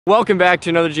Welcome back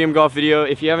to another GM Golf video.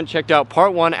 If you haven't checked out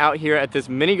part 1 out here at this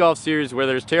mini golf series where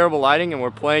there's terrible lighting and we're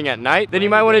playing at night, then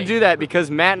you might want to do that because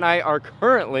Matt and I are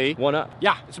currently 1 up.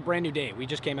 Yeah, it's a brand new day. We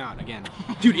just came out again.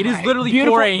 Dude, it is literally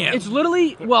Beautiful. 4 a.m. It's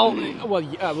literally,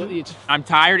 it's... I'm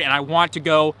tired and I want to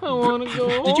go. I want to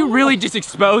go. Did you really just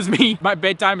expose me? My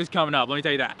bedtime is coming up, let me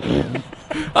tell you that.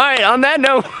 Alright, on that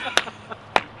note,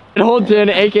 hole 10,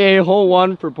 aka hole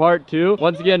 1 for part 2.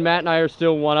 Once again, Matt and I are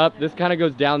still 1 up. This kind of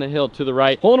goes down the hill to the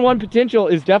right. Hole in 1 potential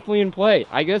is definitely in play.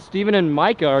 I guess Steven and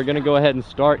Micah are going to go ahead and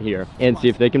start here and see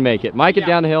if they can make it. Micah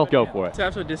down the hill, go for it. Let's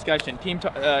have some discussion. Team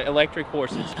electric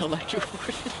horses. Electric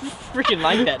horses. Freaking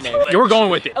like that name. We're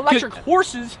going with it. Electric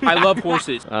horses. I love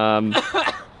horses.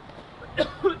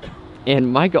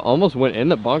 And Micah almost went in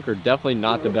the bunker. Definitely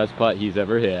not the best putt he's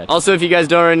ever hit. Also, if you guys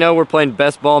don't already know, we're playing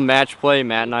best ball match play.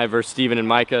 Matt and I versus Steven and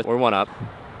Micah. We're 1 up.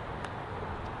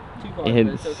 Too far, And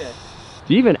but it's okay.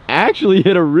 Steven actually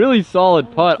hit a really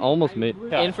solid putt. Almost made.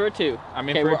 In for a 2. I'm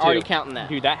in Okay, for a we're 2. already counting that.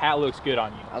 Dude, that hat looks good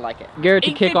on you. I like it. Garrett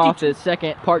to kick off his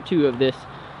second part 2 of this.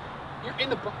 You're in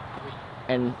the...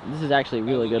 And this is actually a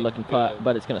really good looking putt,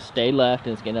 but it's going to stay left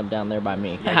and it's going to end up down there by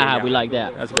me. Haha, we like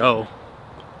that. Let's go.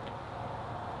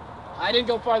 I didn't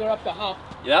go farther up the hump.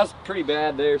 Yeah, that was pretty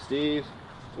bad there, Steve.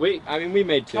 We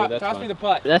made 2. That's Toss fine. me the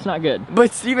putt. That's not good.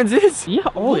 But Steven's is. Yeah,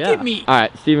 oh Look yeah. at me. All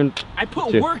right, Steven. I put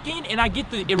 2. work in and I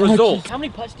get the results. How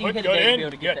many putts do you Look hit good today to in. be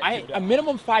able to get that? A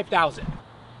minimum 5,000.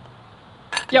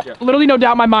 Yep, literally no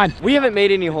doubt in my mind. We haven't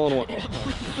made any hole in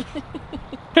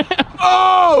 1.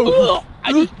 Oh!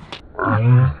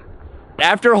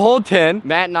 After hole 10,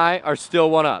 Matt and I are still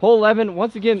 1 up. Hole 11,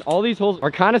 once again, all these holes are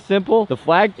kind of simple. The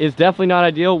flag is definitely not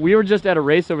ideal. We were just at a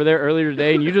race over there earlier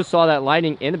today, and you just saw that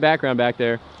lightning in the background back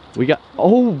there. We got,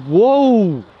 oh,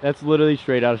 whoa. That's literally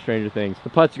straight out of Stranger Things. The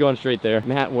putt's going straight there.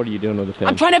 Matt, what are you doing with the pin?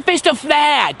 I'm trying to face the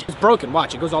flat. It's broken.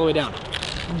 Watch, it goes all the way down.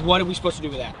 What are we supposed to do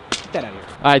with that? Get that out of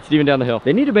here. All right, Steven down the hill.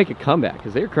 They need to make a comeback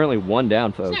because they're currently 1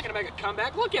 down, folks. He's not going to make a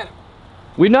comeback. Look at him.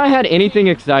 We've not had anything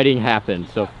exciting happen,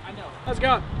 so. I know. Let's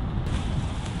go.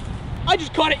 I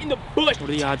just caught it in the bush. What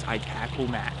are the odds I tackle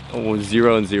Matt? Oh,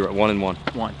 0 and 0, 1 and 1.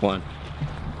 1.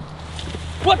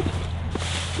 What?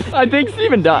 I think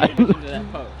Steven died.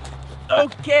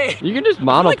 Okay. You can just I'm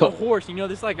mono like a horse, you know,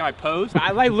 this is like my pose.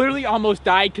 I literally almost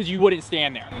died because you wouldn't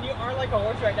stand there. You are like a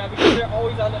horse right now because they're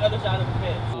always on the other side of the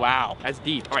fence. Wow, that's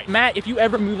deep. All right, Matt, if you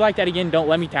ever move like that again, don't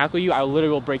let me tackle you. I literally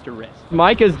will break your wrist.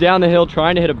 Micah's down the hill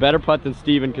trying to hit a better putt than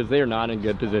Steven because they are not in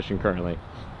good position currently.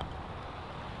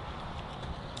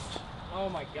 Oh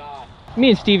my god. Me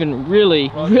and Steven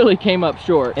really came up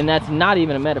short, and that's not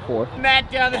even a metaphor.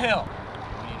 Matt down the hill.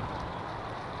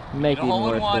 Make it even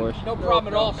worse for us. No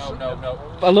problem at all. No.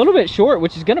 A little bit short,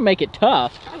 which is gonna make it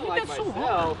tough. I think that's so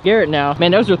hard. Garrett now. Man,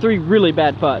 those are 3 really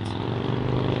bad putts.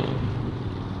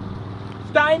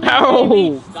 Stymie,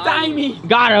 Oh. baby. Stymie.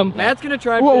 Got him. Matt's gonna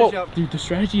try and finish up. Dude, the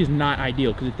strategy is not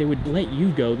ideal because if they would let you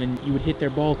go, then you would hit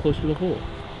their ball close to the hole.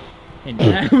 And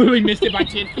Matt literally missed it by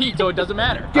 10 feet, so it doesn't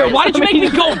matter. Garrett, why did you make me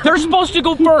go? They're supposed to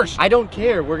go first. I don't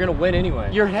care. We're gonna win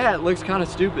anyway. Your hat looks kind of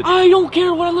stupid. I don't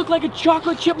care what I look like, a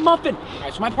chocolate chip muffin. All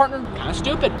right, so my partner, kind of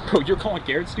stupid. Oh, you're calling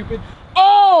Garrett stupid?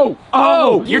 Oh!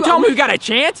 You're telling me we got a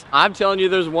chance? I'm telling you,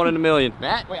 there's 1 in a million.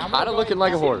 Matt, Wait, I'm Kind of looking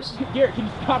like a horse. Garrett, can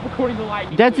you stop recording the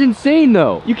lightning? That's insane,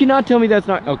 though. You cannot tell me that's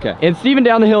not okay. And Steven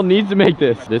down the hill needs to make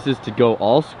this. This is to go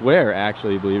all square,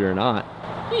 actually, believe it or not.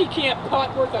 He can't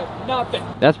putt worth of nothing.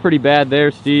 That's pretty bad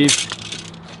there, Steve.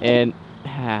 And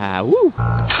woo.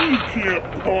 All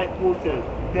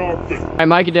right,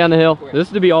 Micah down the hill. This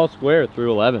is to be all square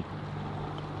through 11.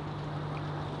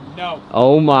 No.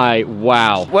 Oh my,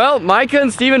 wow. Well, Micah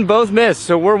and Steven both missed,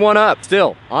 so we're 1 up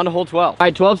still. On to hole 12. All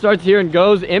right, 12 starts here and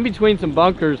goes in between some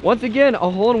bunkers. Once again, a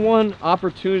hole in 1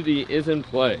 opportunity is in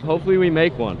play. Hopefully we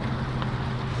make one.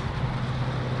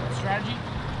 Strategy?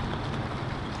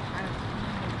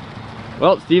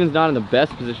 Well, Steven's not in the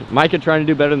best position. Micah trying to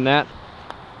do better than that.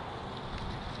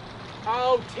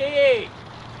 Oh, T.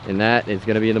 And that is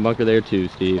going to be in the bunker there too,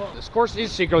 Steve. This course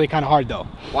is secretly kind of hard, though.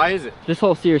 Why is it? This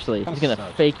hole, seriously, he's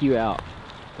gonna fake you out.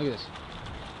 Look at this.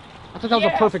 I thought that was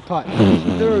a perfect putt.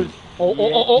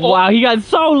 Wow, he got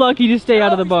so lucky to stay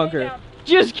out of the bunker.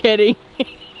 Just kidding.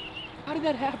 How did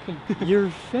that happen?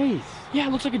 Your face. Yeah,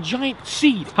 it looks like a giant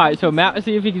seed. All right, so Matt will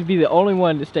see if he can be the only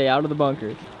one to stay out of the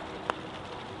bunkers.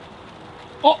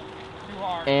 Oh! Too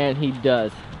hard. And he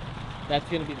does. That's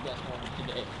gonna be the best one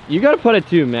today. You got to put it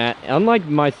too, Matt. Unlike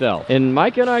myself. And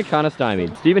Micah and I kind of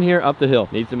stymied. Steven here up the hill.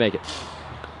 Needs to make it.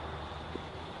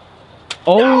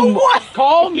 Oh, No, what?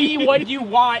 Call me what you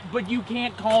want, but you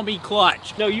can't call me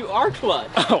clutch. No, you are clutch.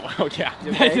 Oh, yeah.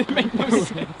 Okay. That doesn't make no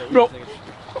sense. Bro.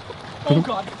 Oh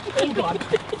God. Oh God.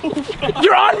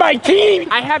 You're on my team!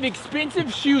 I have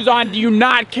expensive shoes on. Do you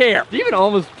not care? Steven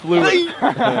almost flew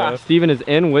it. Steven is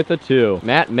in with a 2.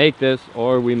 Matt, make this,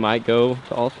 or we might go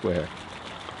to all square.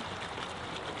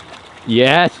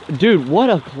 Yes, dude, what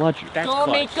a clutch. That's Call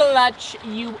me clutch,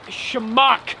 you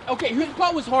schmuck. Okay, whose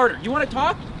putt was harder? You want to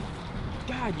talk?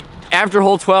 God. After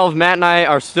hole 12, Matt and I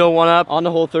are still 1 up on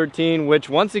to hole 13, which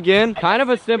once again, kind of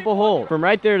a simple hole. From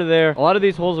right there to there, a lot of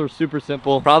these holes are super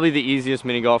simple. Probably the easiest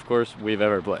mini golf course we've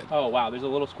ever played. Oh, wow. There's a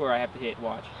little square I have to hit.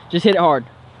 Watch. Just hit it hard.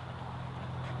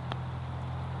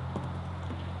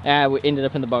 Ah, we ended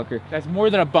up in the bunker. That's more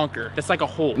than a bunker. That's like a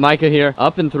hole. Micah here,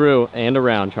 up and through and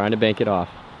around, trying to bank it off.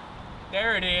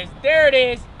 There it is. There it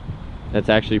is. That's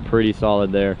actually pretty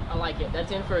solid there. I like it.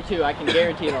 That's in for a 2. I can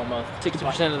guarantee it almost.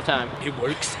 60% of the time. It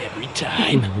works every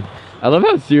time. I love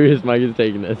how serious Mike is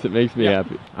taking this. It makes me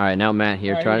happy. All right, now Matt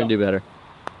here, All right, trying here to we do better.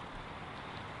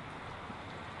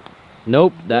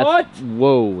 Nope, that's, What?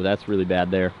 whoa, that's really bad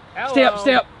there. Stay up,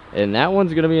 stay up. And that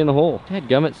one's gonna be in the hole.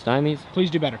 Dadgummit, stymies. Please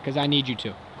do better, because I need you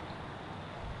to.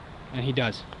 And he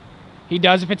does. He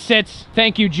does if it sits.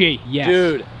 Thank you, G. Yes.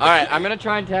 Dude, all right, I'm gonna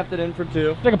try and tap that in for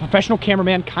 2. Like a professional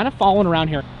cameraman, kind of following around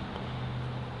here.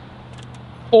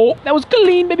 Oh, that was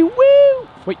clean, baby. Woo!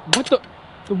 Wait, what the?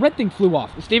 The red thing flew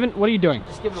off. Steven, what are you doing?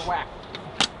 Just give it a whack.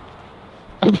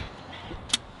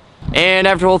 And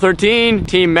after hole 13,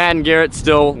 Team Matt and Garrett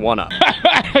still 1 up.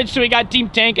 So we got Team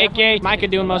Tank, aka Micah,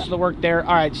 doing most of the work there.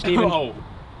 All right, Steven. Oh.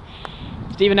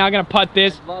 Steven now gonna putt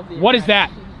this. What is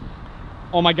that?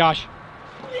 Oh my gosh.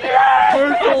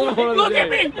 First hole of the Look day. at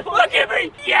me! Look at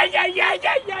me! Yeah.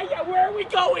 Where are we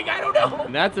going? I don't know.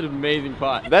 And that's an amazing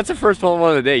putt. That's the first hole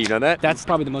of the day, you know that? That's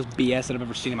probably the most BS that I've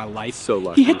ever seen in my life. So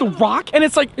lucky. He hit the rock, and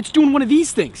it's like, it's doing one of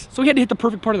these things. So he had to hit the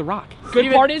perfect part of the rock. Good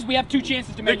Steven- part is we have 2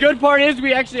 chances to The make it. good part is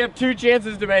we actually have 2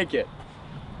 chances to make it.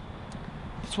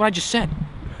 That's what I just said.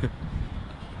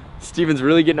 Steven's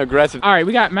really getting aggressive. All right,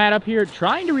 we got Matt up here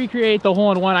trying to recreate the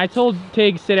hole-in-one. I told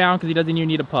Tig sit down because he doesn't even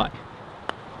need a putt.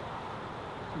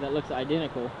 That looks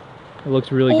identical. It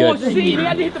looks really Oh, good. see, we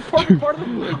had to hit the perfect part of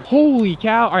the Holy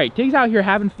cow. All right, Tig's out here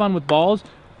having fun with balls.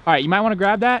 All right, you might want to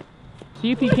grab that.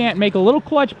 See if he can't make a little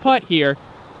clutch putt here.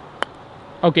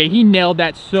 Okay, he nailed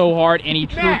that so hard, and he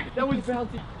Matt, that was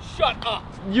bouncy. Shut up.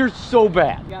 You're so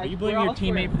bad. Are you blaming your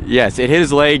teammate? Yes, it hit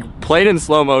his leg, played in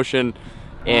slow motion,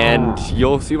 and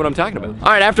you'll see what I'm talking about.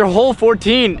 All right, after hole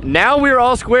 14, now we're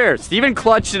all square. Steven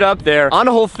clutched it up there on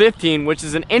hole 15, which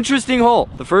is an interesting hole.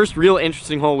 The first real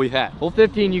interesting hole we've had. Hole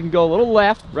 15, you can go a little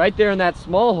left, right there in that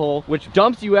small hole, which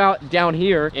dumps you out down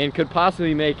here and could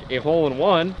possibly make a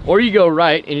hole-in-one. Or you go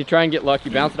right and you try and get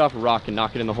lucky, bounce it off a rock and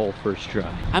knock it in the hole first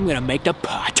try. I'm gonna make the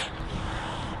putt.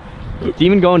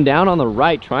 Steven going down on the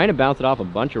right, trying to bounce it off a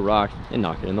bunch of rocks and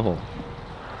knock it in the hole.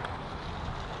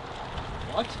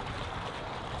 What?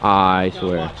 I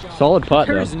swear. Solid putt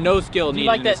though. There's no skill Do you needed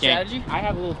like in that this game. strategy? I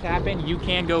have a little tap in. You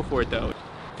can go for it though.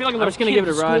 I feel like I'm just gonna give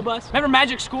it a school ride. bus. Remember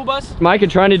Magic School Bus? Micah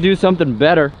trying to do something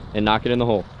better and knock it in the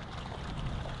hole.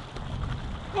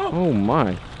 Oh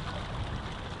my.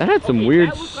 That had some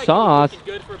weird sauce.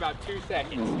 Good for about 2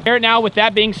 seconds. Here now, with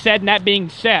that being said and that being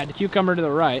said, cucumber to the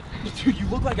right. Dude, you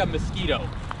look like a mosquito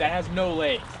that has no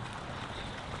legs.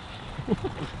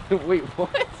 Wait,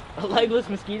 what? A legless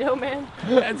mosquito, man?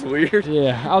 That's weird.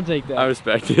 Yeah, I'll take that. I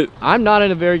respect it. I'm not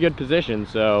in a very good position,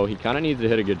 so he kind of needs to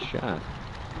hit a good shot.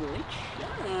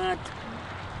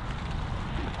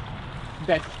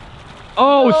 That's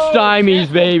Oh, stymies,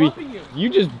 Matt, baby. I'm bumping you. You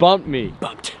just bumped me.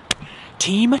 Bumped.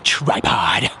 Team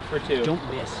Tripod. for 2.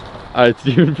 Don't miss. All right,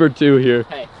 Steven for 2 here.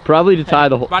 Hey. Probably to tie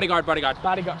the hole. Bodyguard. Get his,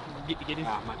 My his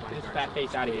bodyguard. fat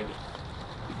face out of here.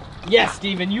 Yes,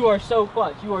 Steven, you are so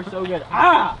clutch. You are so good.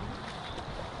 Ah!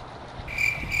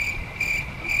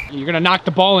 You're gonna knock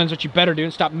the ball in, so what you better do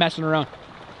and stop messing around.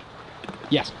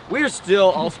 Yes. We're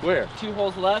still all square. 2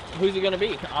 holes left. Who's it gonna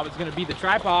be? I was gonna be the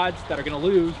tripods that are gonna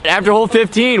lose. After hole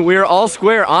 15, we're all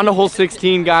square on to hole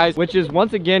 16, guys, which is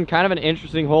once again kind of an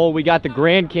interesting hole. We got the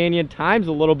Grand Canyon times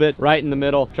a little bit right in the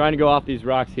middle, trying to go off these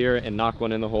rocks here and knock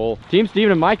one in the hole. Team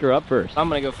Steven and Mike are up first. I'm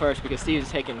gonna go first because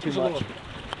Steve's taking too much.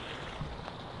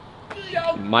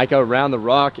 Micah around the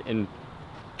rock, and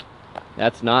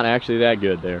that's not actually that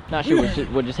good there. Not sure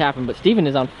what just happened, but Steven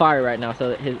is on fire right now, so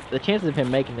that the chances of him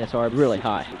making this are really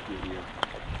high.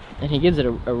 And he gives it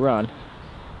a run.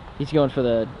 He's going for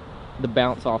the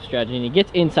bounce off strategy, and he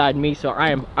gets inside me, so I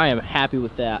am happy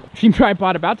with that. Team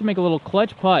Tripod about to make a little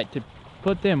clutch putt to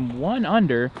put them 1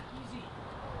 under.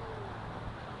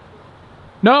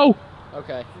 No!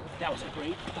 Okay. That was a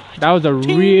great. That was a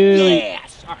really...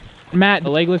 Yes. All right. Matt, the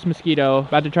legless mosquito,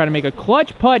 about to try to make a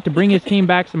clutch putt to bring his team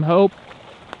back some hope.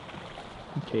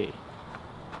 Okay.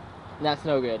 That's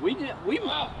no good. We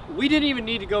didn't even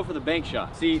need to go for the bank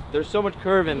shot. See, there's so much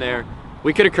curve in there.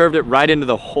 We could have curved it right into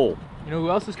the hole. You know who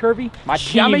else is curvy? My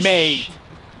Yummy teammate.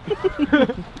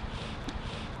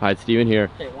 All right, Steven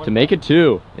here Okay, to make it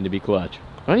 2 and to be clutch.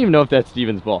 I don't even know if that's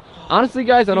Steven's ball. Honestly,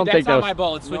 guys, I don't think that That's was... not my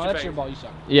ball. It's switch No, it that's your back. ball. You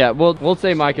suck. Yeah, we'll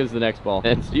say Micah's the next ball.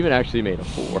 And Steven actually made a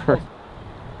 4.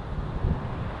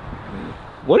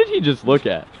 What did he just look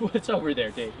at? What's over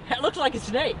there, Dave? That looks like a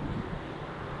snake.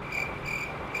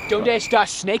 Don't dash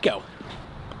dash snakeo.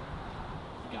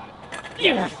 Got it.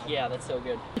 Yeah. Yeah, that's so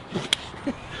good.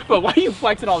 But why are you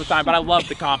flexing all the time? But I love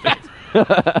the confidence.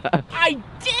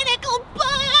 Identical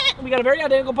putt. We got a very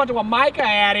identical putt to what Micah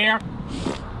had here.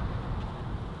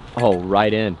 Oh,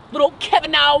 right in. Little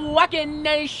Kevin now walking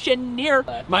nation here.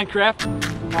 Minecraft.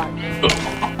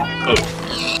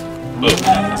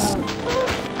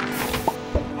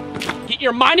 Get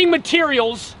your mining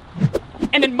materials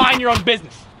and then mind your own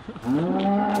business.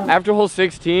 After hole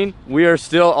 16, we are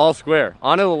still all square.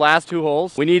 On to the last 2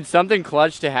 holes. We need something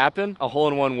clutch to happen. A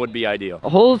hole-in-one would be ideal.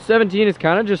 Hole 17 is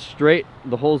kind of just straight.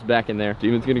 The hole's back in there.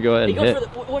 Steven's gonna go ahead and hit.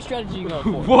 What strategy are you going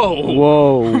for? Whoa.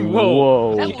 Whoa,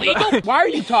 whoa. Is that legal? Why are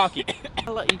you talking? You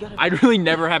gotta, I'd really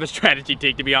never have a strategy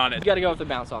take, to be honest. you gotta go with the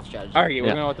bounce off strategy. All right, we're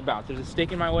Yeah. going with the bounce. There's a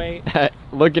stick in my way.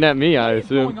 Looking at me, I What is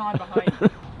assume. going on behind you?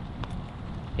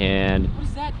 And What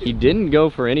does that do? he didn't go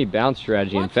for any bounce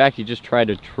strategy. In What? fact, he just tried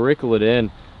to trickle it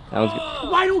in. That was good.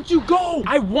 Why don't you go?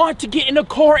 I want to get in a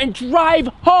car and drive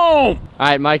home. All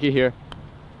right, Micah here.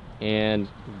 And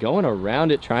going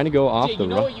around it, trying to go off Jay, the you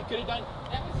know rough. what you could have done?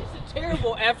 That was just a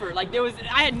terrible effort. Like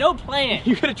I had no plan.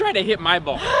 You could have tried to hit my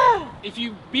ball. If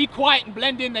you be quiet and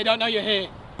blend in, they don't know you're here.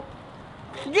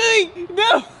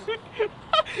 No.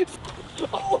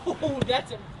 Oh,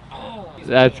 that's a. Oh.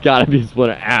 That's gotta be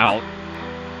split out.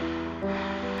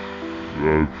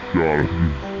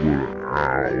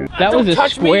 That was a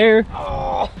touch me. square.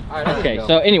 Oh. Okay,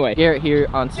 so anyway, Garrett here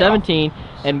on 17,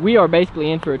 and we are basically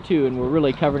in for a 2, and we're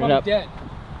really covering it Probably up. dead.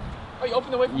 Oh, you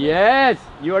opened the way for me? Yes!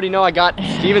 You already know I got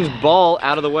Steven's ball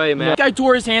out of the way, man. This guy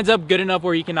tore his hands up good enough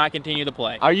where he cannot continue to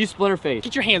play. Are you splinter face?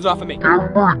 Get your hands off of me.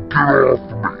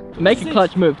 Make a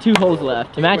clutch move, 2 holes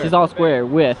left. The match is all square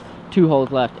with 2 holes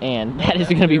left, and that is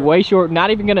going to be way short. Not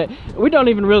even going to, we don't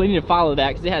even really need to follow that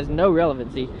because it has no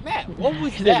relevancy. Matt, what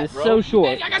was It that, is bro? so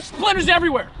short. Man, I got splinters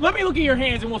everywhere. Let me look at your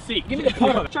hands and we'll see. Give me the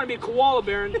palm. I'm trying to be a koala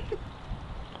bear.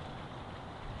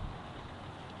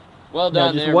 Well No,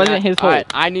 done just there, wasn't Matt. his All right,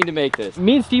 hole. I need to make this.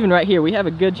 Me and Steven right here, we have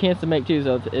a good chance to make 2,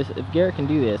 so if Garrett can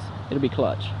do this, it'll be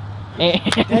clutch. And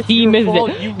he your misses fault.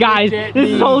 it. You Guys, looked at this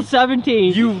is me. hole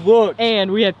 17. You looked.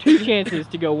 And we have 2 chances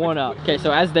to go 1 up. Okay,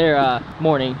 so as their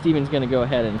morning, Steven's gonna go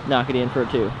ahead and knock it in for a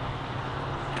 2.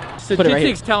 Put it right here.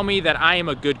 Statistics tell me that I am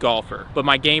a good golfer, but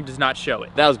my game does not show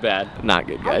it. That was bad. Not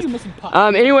good, How are guys. you missing putts?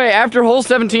 Anyway, after hole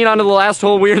 17 onto the last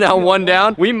hole, we are now 1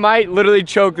 down. We might literally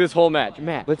choke this whole match.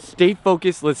 Matt, let's stay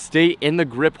focused. Let's stay in the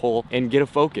grip hole and get a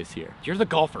focus here. You're the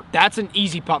golfer. That's an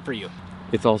easy putt for you.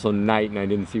 It's also night and I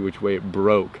didn't see which way it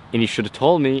broke. And you should have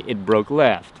told me it broke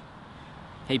left.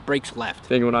 Hey, breaks left.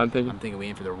 Think what I'm thinking? I'm thinking we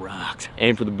aim for the rocks.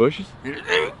 Aim for the bushes.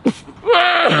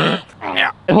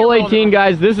 Hole 18,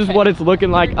 guys, this is what it's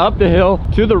looking like up the hill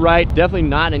to the right. Definitely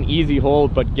not an easy hole,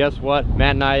 but guess what?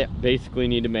 Matt and I basically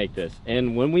need to make this.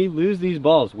 And when we lose these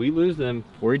balls, we lose them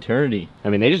for eternity. I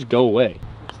mean, they just go away.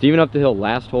 Steven up the hill,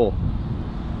 last hole.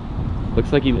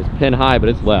 Looks like he was pin high, but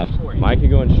it's left. Micah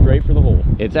going straight for the hole.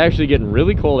 It's actually getting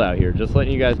really cold out here, just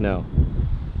letting you guys know.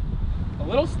 A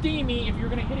little steamy. If you're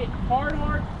gonna hit it hard,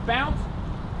 bounce,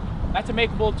 that's a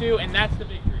makeable too, and that's the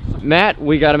victory. Matt,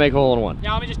 we got to make a hole in one.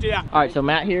 Yeah, let me just do that. All right, so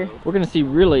Matt here, we're gonna see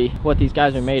really what these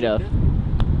guys are made of.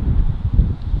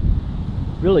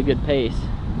 Really good pace,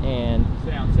 and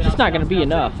it's just not gonna be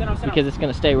enough because it's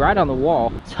gonna stay right on the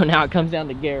wall. So now it comes down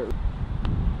to Garrett.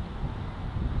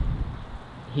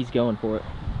 He's going for it.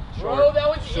 Bro, that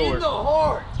was in the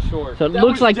heart. Short. So it That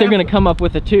looks was like they're gonna come up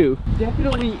with a 2.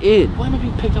 Definitely in. Why am I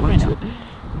being picked up right now?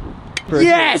 for a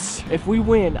Yes! If we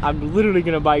win, I'm literally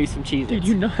gonna buy you some cheese. Dude,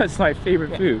 you know that's my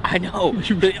favorite food. I know,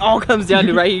 but it all comes down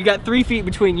to right here. You got 3 feet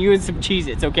between you and some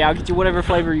Cheez-Its, okay? I'll get you whatever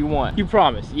flavor you want. You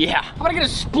promise? Yeah. I'm gonna get a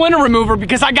splinter remover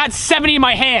because I got 70 in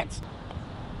my hands.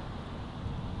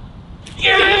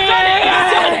 Yeah!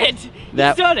 He's done it!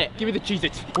 That- He's done it! Give me the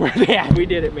Cheez-Its. Where they at? We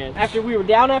did it, man. After we were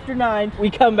down after 9, we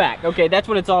come back. Okay, that's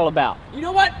what it's all about. You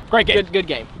know what? Great game. Good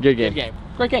game. Good game. Good game.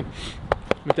 Great game.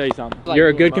 Let me tell you something. Like You're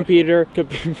a being good computer.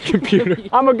 Computer.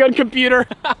 I'm a good computer.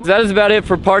 That is about it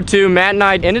for part 2. Matt and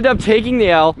I ended up taking the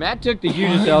L. Matt took the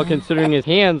hugest L considering his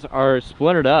hands are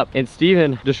splintered up, and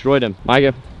Steven destroyed him.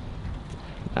 Micah.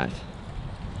 Nice.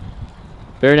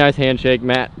 Very nice handshake,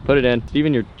 Matt. Put it in.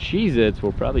 Steven, your Cheez-Its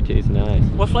will probably taste nice.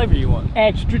 What flavor you want?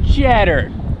 Extra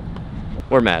cheddar.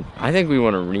 We're mad. I think we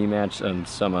want a rematch on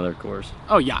some other course.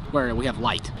 Oh yeah, where we have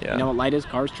light. Yeah. You know what light is?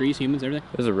 Cars, trees, humans, everything.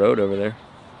 There's a road over there.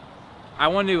 I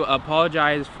want to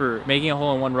apologize for making a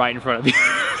hole in one right in front of you.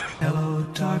 Hello,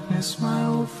 darkness, my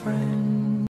old friend.